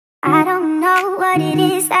I don't know what it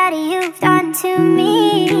is that you've done to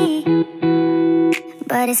me,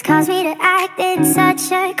 but it's caused me to act in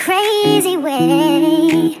such a crazy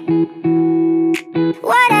way.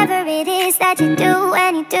 Whatever it is that you do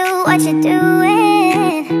when you do what you're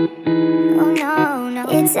doing, oh no, no,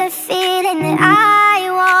 it's a feeling that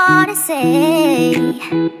I wanna say.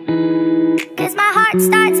 Cause my heart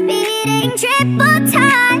starts beating triple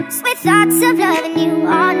times with thoughts of loving you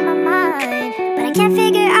on my mind. But I can't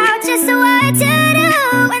figure out just what to do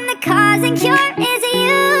when the cause and cure is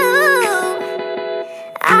you.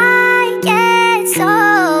 I get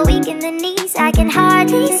so weak in the knees, I can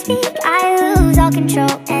hardly speak. I lose all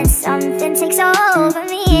control and something takes over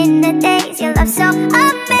me in the days. Your love's so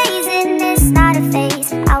amazing, it's not a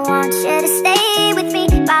phase. I want you to stay with me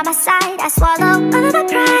by my side. I swallow all of my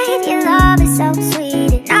pride. Your love is so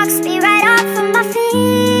sweet, it knocks me right off of my feet.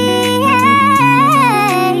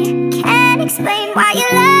 Can't explain why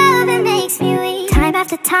your love, it makes me weak. Time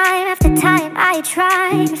after time after time I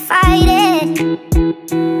try to fight it,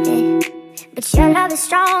 yeah. But your love is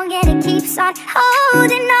strong and it keeps on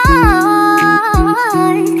holding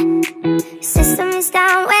on. System is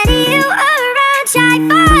down when you are around, try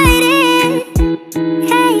fighting.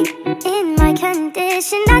 Hey, in my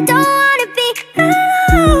condition I don't wanna be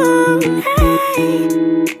alone. Hey,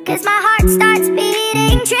 cause my heart starts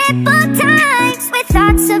beating triple times with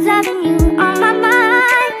thoughts of loving you on my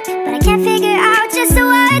mind. But I can't figure out just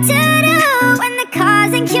what to do when the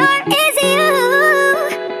cause and cure is you.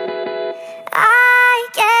 I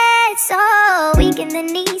get so weak in the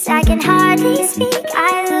knees, I can hardly speak.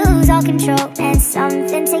 I lose all control and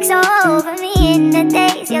something takes over me in the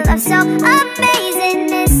days. Your love's so amazing,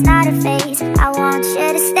 it's not a phase. I want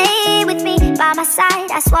you to stay with me by my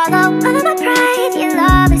side. I swallow all of my pride. Your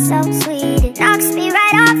love is so sweet, it knocks me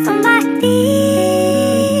right off of my feet.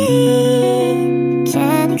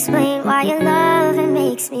 Can't explain why your love, it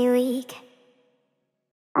makes me weak.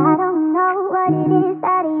 I don't know what it is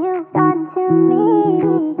that you've done to me,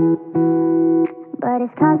 but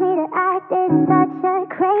it's caused me to act in such a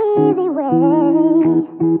crazy way.